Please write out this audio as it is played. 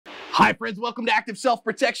Hi friends, welcome to Active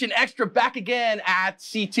Self-Protection Extra, back again at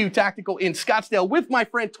C2 Tactical in Scottsdale with my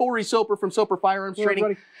friend Tori Soper from Soper Firearms Training.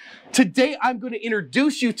 Everybody. Today I'm going to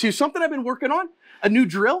introduce you to something I've been working on, a new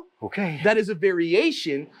drill. Okay. That is a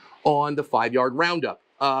variation on the 5-yard roundup.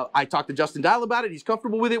 I talked to Justin Dial about it, he's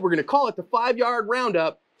comfortable with it. We're going to call it the 5-yard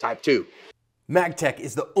roundup type 2. MagTech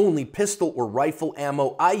is the only pistol or rifle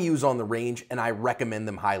ammo I use on the range, and I recommend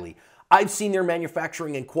them highly. I've seen their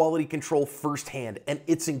manufacturing and quality control firsthand, and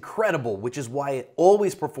it's incredible, which is why it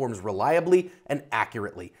always performs reliably and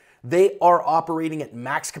accurately. They are operating at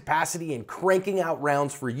max capacity and cranking out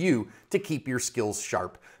rounds for you to keep your skills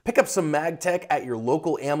sharp. Pick up some MagTech at your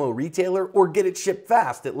local ammo retailer or get it shipped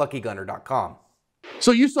fast at luckygunner.com.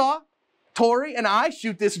 So you saw Tori and I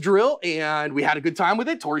shoot this drill, and we had a good time with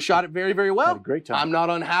it. Tori shot it very, very well. Had a great time. I'm not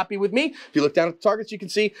unhappy with me. If you look down at the targets, you can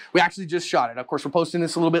see we actually just shot it. Of course, we're posting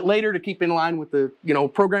this a little bit later to keep in line with the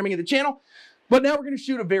programming of the channel. But now we're going to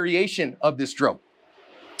shoot a variation of this drill.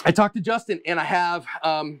 I talked to Justin, and I have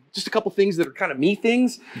just a couple things that are kind of me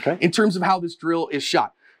things in terms of how this drill is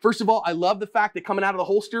shot. First of all, I love the fact that coming out of the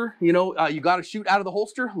holster, you got to shoot out of the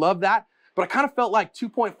holster. Love that. But I kind of felt like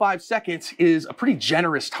 2.5 seconds is a pretty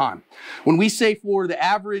generous time. When we say for the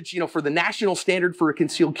average, for the national standard for a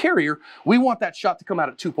concealed carrier, we want that shot to come out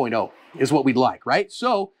at 2.0 is what we'd like, right?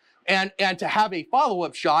 So, and to have a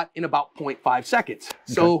follow-up shot in about 0.5 seconds.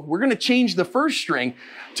 Okay. So we're going to change the first string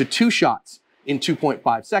to 2 shots in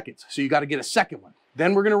 2.5 seconds. So you got to get a second one.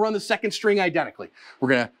 Then we're going to run the second string identically. We're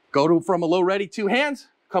going to go from a low ready 2 hands,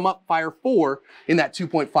 come up, fire 4 in that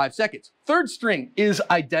 2.5 seconds. Third string is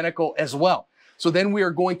identical as well. So then we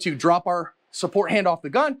are going to drop our support hand off the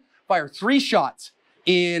gun, fire 3 shots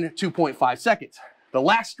in 2.5 seconds. The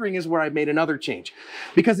last string is where I made another change,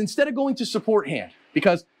 because instead of going to support hand,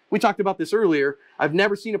 because we talked about this earlier, I've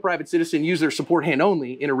never seen a private citizen use their support hand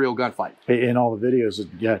only in a real gunfight. In all the videos,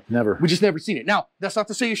 yeah, never. We just never seen it. Now, that's not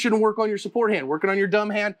to say you shouldn't work on your support hand. Working on your dumb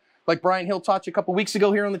hand, like Brian Hill taught you a couple weeks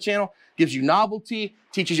ago here on the channel, gives you novelty,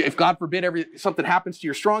 teaches you, if God forbid something happens to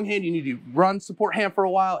your strong hand, you need to run support hand for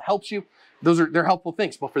a while, it helps you. They're helpful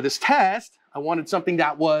things. But for this test, I wanted something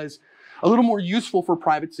that was a little more useful for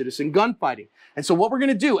private citizen gunfighting. And so what we're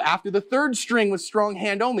gonna do after the third string with strong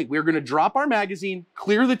hand only, we're gonna drop our magazine,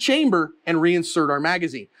 clear the chamber, and reinsert our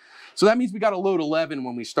magazine. So that means we gotta load 11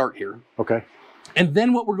 when we start here. Okay. And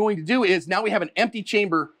then what we're going to do is now we have an empty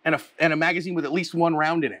chamber and a magazine with at least 1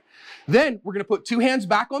 round in it. Then we're going to put 2 hands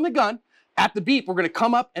back on the gun. At the beep, we're going to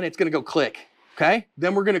come up and it's going to go click. Okay.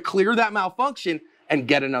 Then we're going to clear that malfunction and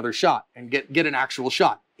get another shot and get an actual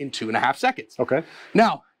shot in 2.5 seconds. Okay.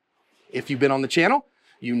 Now, if you've been on the channel,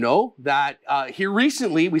 you know that here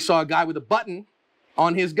recently we saw a guy with a button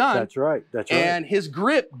on his gun. That's right. That's right. And his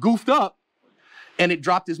grip goofed up, and it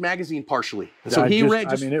dropped his magazine partially. So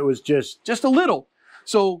it was just a little.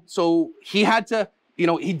 So he had to,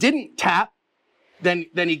 he didn't tap, then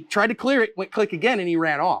he tried to clear it, went click again, and he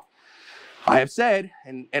ran off. I have said,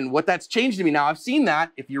 and what that's changed to me now, I've seen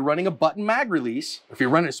that if you're running a button mag release, if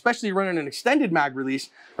you're especially running an extended mag release,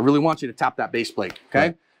 I really want you to tap that base plate, okay?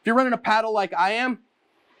 Right. If you're running a paddle like I am,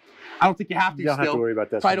 I don't think you have to. You don't have to worry about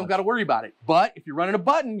that. Probably don't got to worry about it. But if you're running a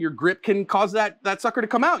button, your grip can cause that sucker to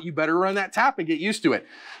come out. You better run that tap and get used to it.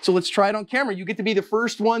 So let's try it on camera. You get to be the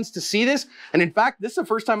first ones to see this. And in fact, this is the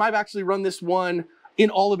first time I've actually run this one in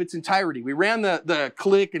all of its entirety. We ran the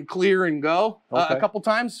click and clear and go a couple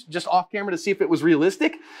times just off camera to see if it was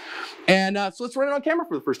realistic. And so let's run it on camera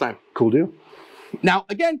for the first time. Cool deal. Now,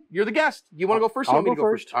 again, you're the guest. You want to go first? I'll go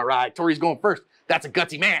first. All right, Tori's going first. That's a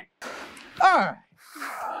gutsy man. All right.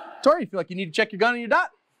 Tori, you feel like you need to check your gun and your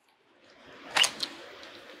dot?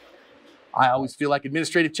 I always feel like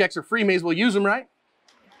administrative checks are free. May as well use them, right?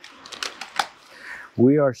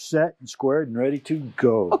 We are set and squared and ready to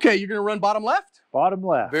go. Okay, you're going to run bottom left? Bottom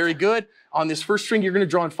left. Very good. On this first string, you're going to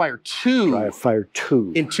draw and fire 2. Try to fire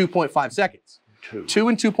 2. In 2.5 seconds. 2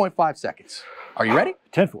 in 2.5 seconds. Are you ready?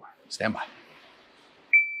 10-4. Stand by.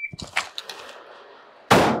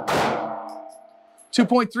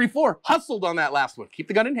 2.34. Hustled on that last one. Keep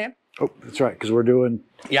the gun in hand. Oh, that's right, because we're doing...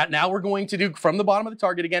 Yeah, now we're going to do from the bottom of the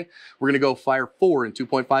target again. We're going to go fire 4 in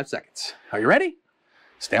 2.5 seconds. Are you ready?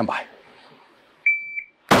 Stand by.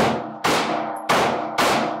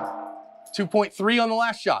 2.3 on the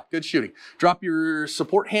last shot. Good shooting. Drop your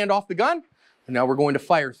support hand off the gun. And now we're going to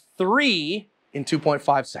fire 3 in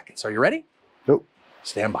 2.5 seconds. Are you ready? Nope.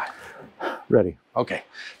 Stand by. Ready. Okay.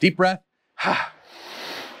 Deep breath.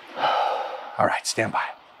 All right, stand by.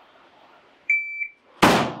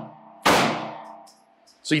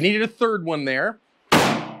 So you needed a third one there.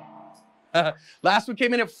 Last one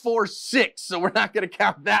came in at 4.6, so we're not going to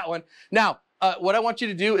count that one. Now, what I want you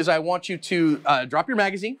to do is I want you to drop your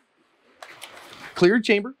magazine, Clear your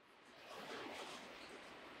chamber.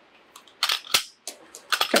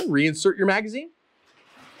 Okay, reinsert your magazine.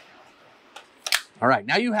 All right,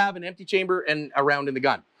 now you have an empty chamber and a round in the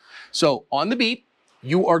gun. So on the beep,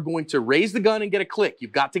 you are going to raise the gun and get a click.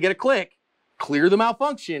 You've got to get a click, clear the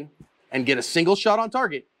malfunction, and get a single shot on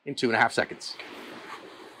target in 2.5 seconds.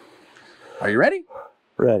 Are you ready?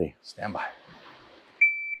 Ready. Stand by.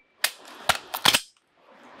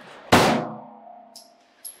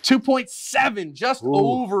 .7, just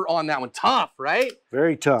over on that one. Tough, right?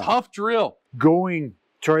 Very tough. Tough drill.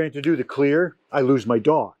 Trying to do the clear, I lose my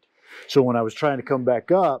dot. So when I was trying to come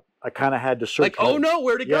back up, I kind of had to search. Like, oh no,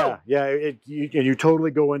 where'd it go? Yeah, and you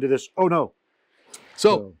totally go into this, oh no.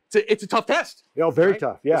 So it's a tough test. Yeah, very right?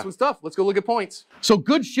 tough, yeah. This one's tough. Let's go look at points. So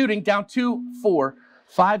good shooting, down 2, 4,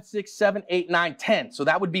 5, 6, 7, 8, 9, 10. So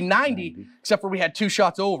that would be 90, except for we had 2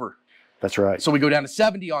 shots over. That's right. So we go down to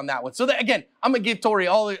 70 on that one. So that, again, I'm gonna give Tori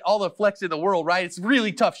all the flex in the world, right? It's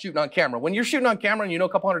really tough shooting on camera. When you're shooting on camera and you know a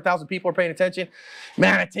couple 100,000 people are paying attention,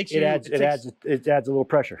 man, it takes it adds a little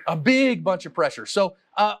pressure. A big bunch of pressure. So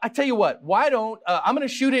I tell you what, why don't, I'm gonna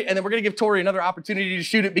shoot it and then we're gonna give Tori another opportunity to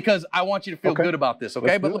shoot it because I want you to feel good about this,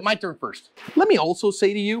 okay? But my turn first. Let me also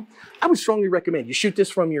say to you, I would strongly recommend you shoot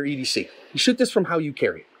this from your EDC. You shoot this from how you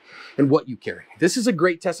carry it and what you carry. This is a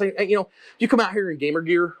great test. You know, you come out here in gamer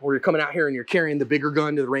gear or you're coming out here and you're carrying the bigger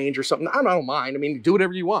gun to the range or something, I don't mind. I mean, do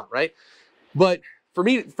whatever you want, right? But for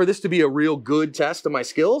me, for this to be a real good test of my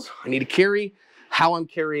skills, I need to carry how I'm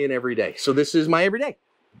carrying every day. So this is my everyday.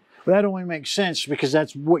 But that only makes sense because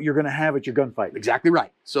that's what you're going to have at your gunfight. Exactly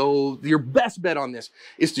right. So your best bet on this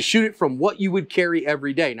is to shoot it from what you would carry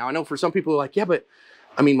every day. Now, I know for some people are like, yeah, but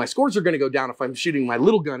I mean, my scores are going to go down if I'm shooting my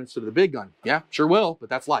little gun instead of the big gun. Yeah, sure will, but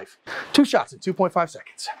that's life. 2 shots in 2.5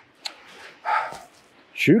 seconds.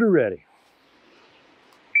 Shooter ready.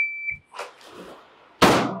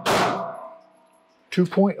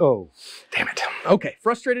 .2. Damn it. Okay,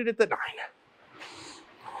 frustrated at the 9.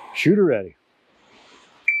 Shooter ready.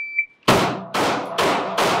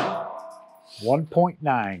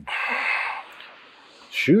 1.9.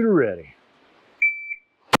 Shooter ready.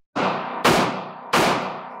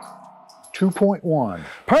 2.1.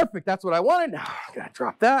 Perfect, that's what I wanted. Now, I'm gonna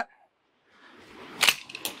drop that.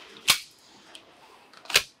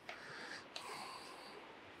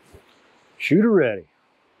 Shooter ready.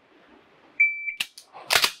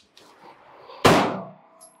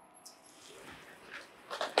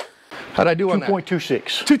 How'd I do on that?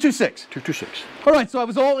 2.26. 226. 2.26. All right, so I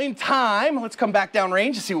was all in time. Let's come back down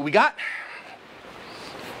range and see what we got.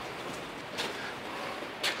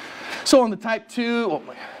 So on the Type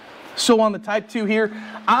 2, here,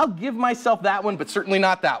 I'll give myself that one, but certainly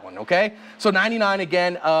not that one, okay? So 99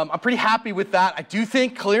 again, I'm pretty happy with that. I do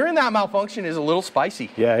think clearing that malfunction is a little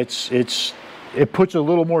spicy. Yeah, it puts a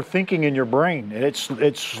little more thinking in your brain. It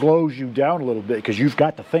slows you down a little bit because you've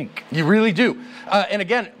got to think. You really do. And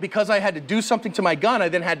again, because I had to do something to my gun, I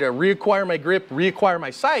then had to reacquire my grip, reacquire my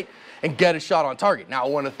sight, and get a shot on target. Now,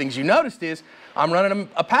 one of the things you noticed is I'm running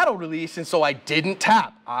a paddle release, and so I didn't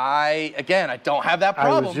tap. I don't have that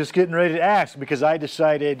problem. I was just getting ready to ask because I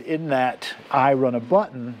decided in that I run a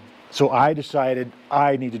button, so I decided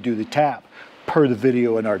I need to do the tap per the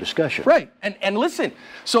video in our discussion. Right, and listen,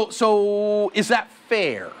 so is that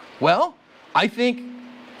fair? Well, I think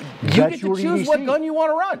you get to choose what gun you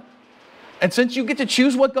want to run. And since you get to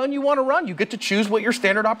choose what gun you want to run, you get to choose what your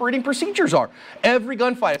standard operating procedures are. Every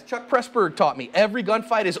gunfight, as Chuck Pressburg taught me, every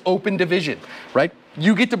gunfight is open division, right?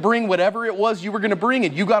 You get to bring whatever it was you were going to bring,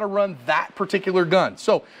 and you got to run that particular gun.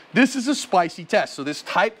 So this is a spicy test. So this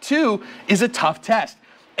Type 2 is a tough test.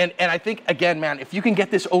 And I think, again, man, if you can get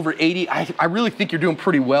this over 80, I really think you're doing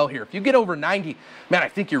pretty well here. If you get over 90, man, I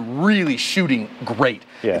think you're really shooting great.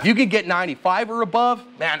 Yeah. If you can get 95 or above,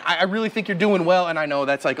 man, I really think you're doing well. And I know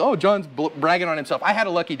that's like, oh, John's bragging on himself. I had a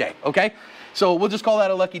lucky day, okay? So we'll just call that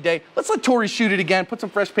a lucky day. Let's let Tori shoot it again, put some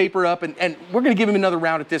fresh paper up, and we're going to give him another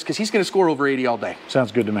round at this because he's going to score over 80 all day.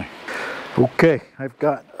 Sounds good to me. Okay, I've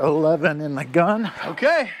got 11 in the gun.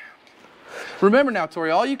 Okay. Remember now, Tori,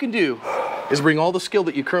 all you can do is bring all the skill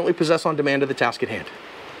that you currently possess on demand to the task at hand.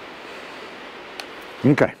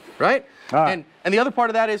 Okay. Right? And the other part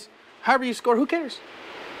of that is, however you score, who cares?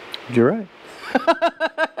 You're right.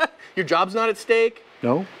 Your job's not at stake.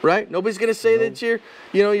 No. Right? Nobody's going to say that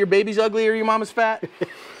your baby's ugly or your mama's fat.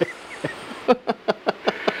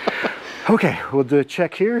 Okay, we'll do a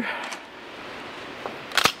check here.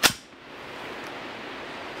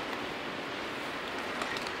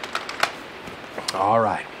 All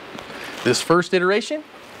right. This first iteration,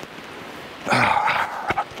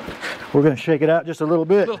 we're going to shake it out just a little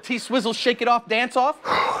bit. Little T-Swizzle shake it off, dance off.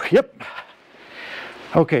 Yep.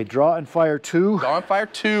 Okay, draw and fire 2. Draw and fire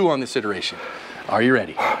 2 on this iteration. Are you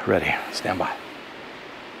ready? Ready. Stand by.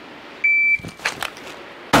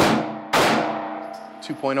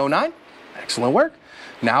 2.09. Excellent work.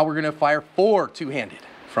 Now we're going to fire 4 two-handed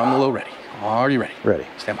from the low ready. Are you ready? Ready.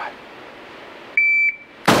 Stand by.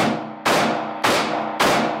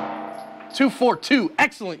 2-4-2.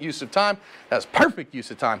 Excellent use of time. That's perfect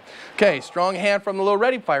use of time. Okay, strong hand from the low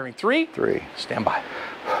ready, firing 3. 3. Stand by.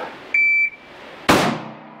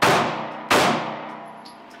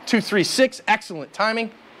 2-3-6. Excellent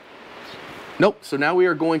timing. Nope. So now we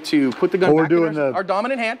are going to put the gun back in our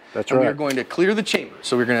dominant hand. That's and right. we are going to clear the chamber.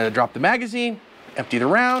 So we're going to drop the magazine, empty the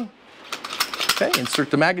round. Okay,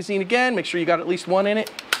 insert the magazine again. Make sure you got at least 1 in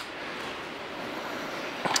it.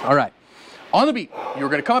 All right. On the beat, you're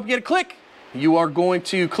going to come up and get a click. You are going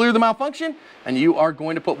to clear the malfunction, and you are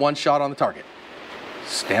going to put 1 shot on the target.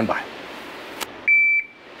 Stand by.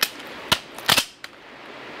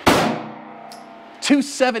 Two,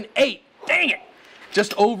 7, 8. Dang it.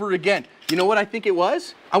 Just over again. You know what I think it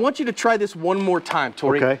was? I want you to try this one more time,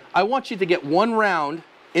 Tori. Okay. I want you to get 1 round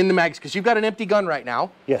in the magazine, because you've got an empty gun right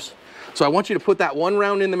now. Yes. So I want you to put that 1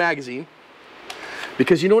 round in the magazine,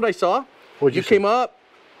 because you know what I saw? What'd you see? Came up,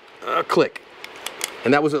 click.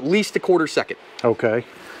 And that was at least a 1/4 second. Okay.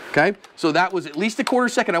 Okay? So that was at least a 1/4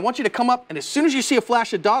 second. I want you to come up, and as soon as you see a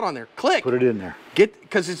flash of dot on there, click. Put it in there.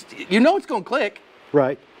 Because you know it's going to click,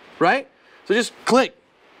 Right. right? So just click.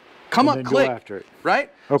 Come And up, then click. go after it. Right?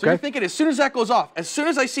 So Okay. you're thinking as soon as that goes off, as soon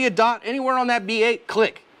as I see a dot anywhere on that B8,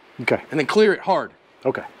 click. Okay. And then clear it hard.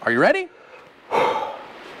 Okay. Are you ready? Ready.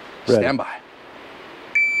 Stand by.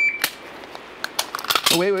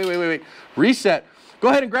 Oh, wait. Reset. Go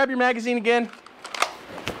ahead and grab your magazine again.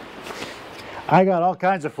 I got all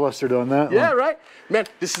kinds of flustered on that Yeah, one. right? Man,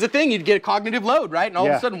 this is the thing. You'd get a cognitive load, right? And all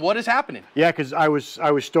of Yeah. a sudden, what is happening? Yeah, because I was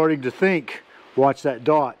starting to think, watch that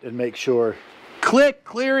dot and make sure. Click,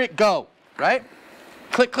 clear it, go, right?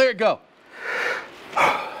 Click, clear it, go.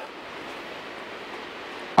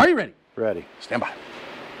 Are you ready? Ready. Stand by.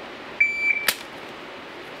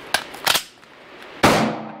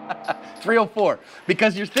 .304,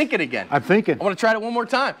 because you're thinking again. I'm thinking. I want to try it one more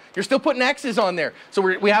time. You're still putting X's on there, so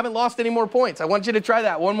we haven't lost any more points. I want you to try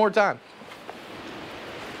that one more time.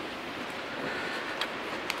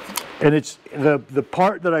 And it's the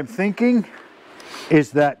part that I'm thinking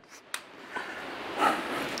is that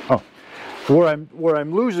where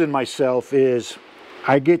I'm losing myself is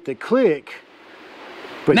I get the click,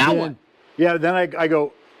 but now then, what? Yeah, then I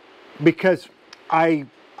go, because I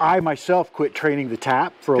myself quit training the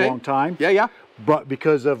tap for a long time. Yeah. But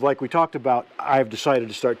because of, like we talked about, I've decided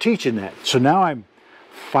to start teaching that. So now I'm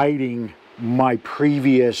fighting my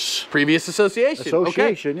previous association.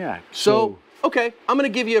 Okay. Yeah. So, okay, I'm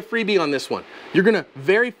going to give you a freebie on this one. You're going to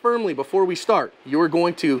very firmly, before we start, you're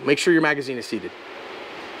going to make sure your magazine is seated.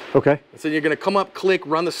 Okay. So you're going to come up, click,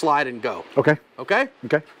 run the slide, and go. Okay. Okay?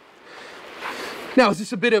 Okay. Now, is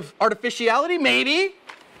this a bit of artificiality? Maybe.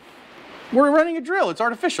 We're running a drill. It's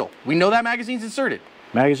artificial. We know that magazine's inserted.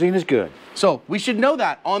 Magazine is good. So we should know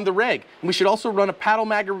that on the reg. And we should also run a paddle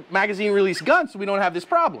magazine release gun so we don't have this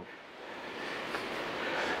problem.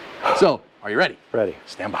 So, are you ready? Ready.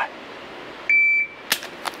 Stand by.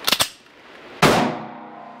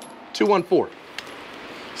 2-1-4.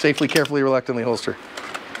 Safely, carefully, reluctantly holster.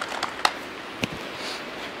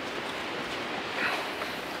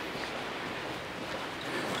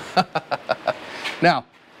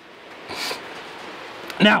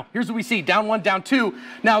 Now, here's what we see. Down 1, down 2.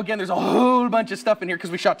 Now, again, there's a whole bunch of stuff in here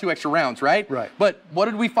because we shot 2 extra rounds, right? Right. But what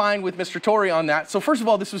did we find with Mr. Tori on that? So first of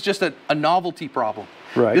all, this was just a novelty problem.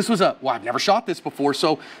 Right. This was well, I've never shot this before,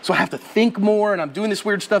 so I have to think more, and I'm doing this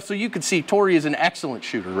weird stuff. So you can see Tori is an excellent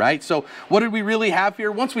shooter, right? So what did we really have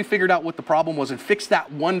here? Once we figured out what the problem was and fixed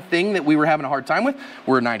that one thing that we were having a hard time with,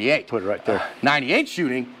 we're a 98. Put it right there. 98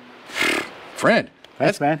 shooting, friend.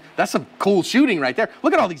 Thanks, man. That's some cool shooting right there.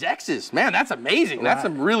 Look at all these X's. Man, that's amazing. That's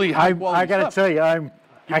some really high quality I got to tell you, I really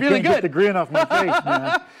can't get good. the grin off my face,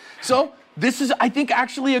 man. So this is, I think,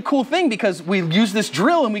 actually a cool thing because we use this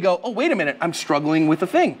drill and we go, oh, wait a minute, I'm struggling with a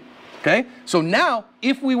thing. Okay? So now,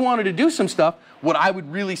 if we wanted to do some stuff, what I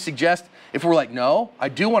would really suggest, if we're like, no, I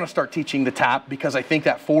do want to start teaching the tap because I think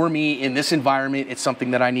that for me in this environment, it's something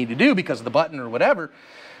that I need to do because of the button or whatever.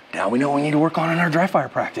 Now we know we need to work on in our dry fire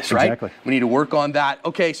practice, right? Exactly. We need to work on that.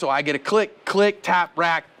 Okay, so I get a click, click, tap,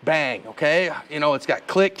 rack, bang, okay? You know, it's got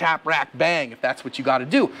click, tap, rack, bang, if that's what you got to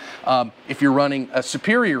do. If you're running a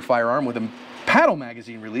superior firearm with a paddle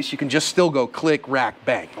magazine release, you can just still go click, rack,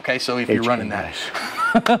 bang, okay? So if you're running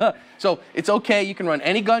that. So it's okay. You can run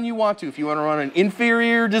any gun you want to. If you want to run an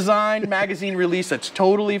inferior design magazine release, that's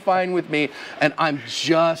totally fine with me. And I'm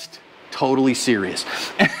just totally serious.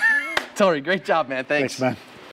 Tory, great job, man. Thanks. Thanks, man.